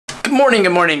Good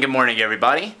morning,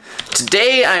 everybody.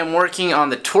 Today I am working on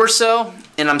the torso,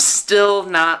 and I'm still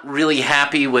not really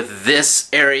happy with this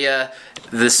area,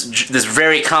 this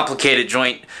very complicated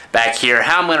joint back here,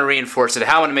 how I'm going to reinforce it,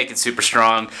 how I'm going to make it super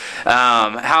strong, how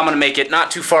I'm going to make it not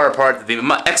too far apart, the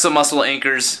exomuscle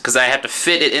anchors, because I have to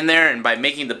fit it in there, and by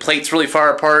making the plates really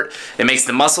far apart, it makes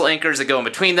the muscle anchors that go in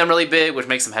between them really big, which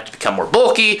makes them have to become more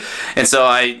bulky, and so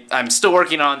I'm still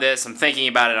working on this, I'm thinking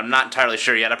about it, I'm not entirely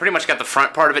sure yet. I pretty much got the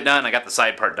front part of it done, I got the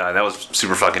side part done, that was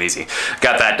super fucking easy.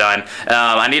 Got that done.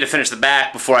 I need to finish the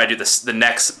back before I do the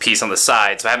next piece on the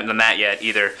side, so I haven't done that yet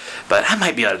either, but I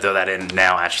might be able to throw that in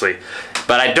now actually.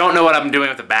 But I don't know what I'm doing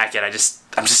with the back yet. I'm just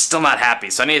still not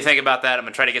happy. So I need to think about that. I'm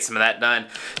going to try to get some of that done.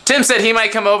 Tim said he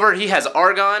might come over. He has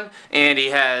argon and he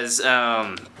has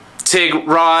TIG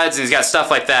rods and he's got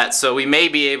stuff like that. So we may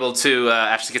be able to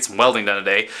actually get some welding done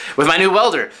today with my new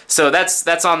welder. So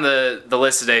that's on the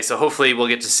list today. So hopefully we'll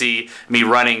get to see me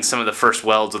running some of the first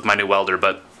welds with my new welder.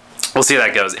 But we'll see how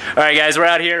that goes. Alright guys, we're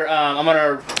out here. I'm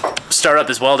going to start up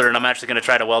this welder and I'm actually going to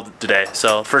try to weld it today.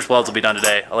 So first welds will be done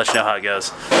today. I'll let you know how it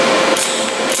goes.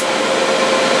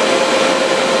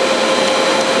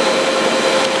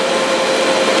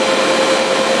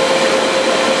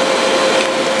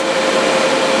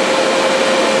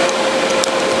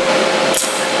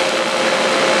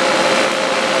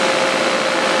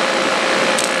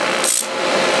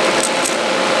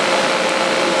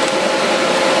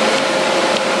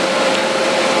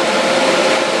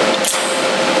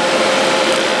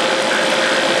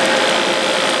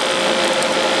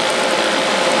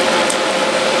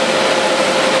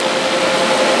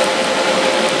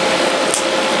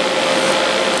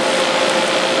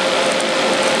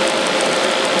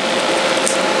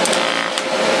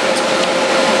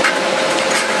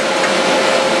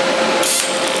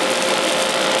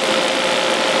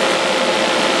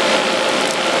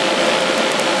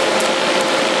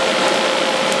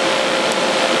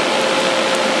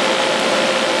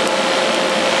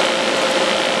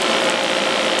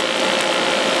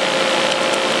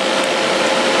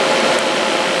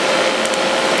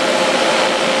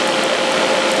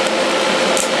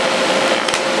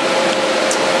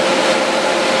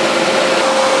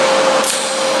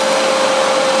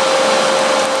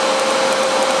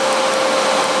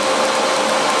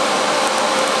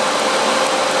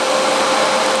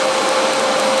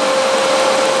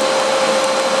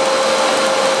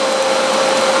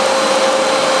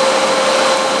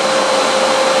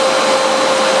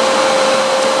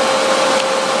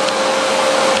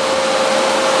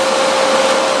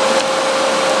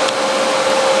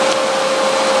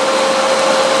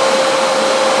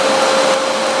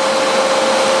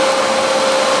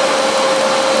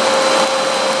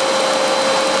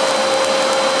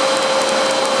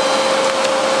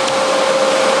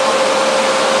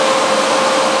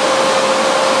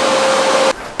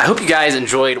 I hope you guys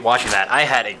enjoyed watching that. I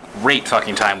had a great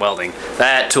fucking time welding.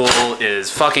 That tool is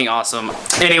fucking awesome.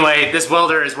 Anyway, this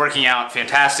welder is working out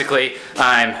fantastically.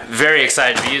 I'm very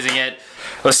excited to be using it.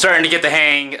 I was starting to get the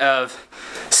hang of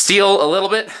steel a little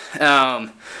bit.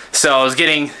 So I was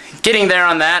getting there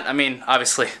on that. I mean,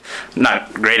 obviously,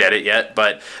 not great at it yet,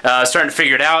 but I was starting to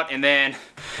figure it out. And then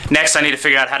next I need to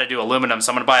figure out how to do aluminum.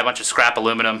 So I'm gonna buy a bunch of scrap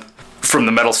aluminum from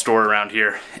the metal store around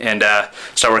here and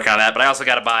start working on that. But I also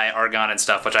got to buy argon and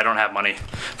stuff, which I don't have money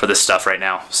for this stuff right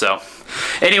now. So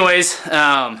anyways,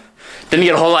 didn't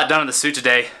get a whole lot done in the suit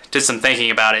today. Did some thinking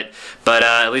about it, but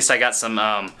at least I got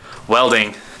some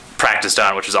welding practice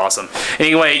done, which is awesome.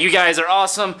 Anyway, you guys are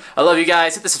awesome. I love you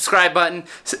guys. Hit the subscribe button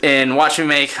and watch me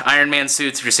make Iron Man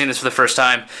suits if you're seeing this for the first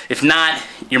time. If not,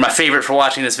 you're my favorite for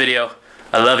watching this video.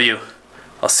 I love you.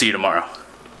 I'll see you tomorrow.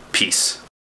 Peace.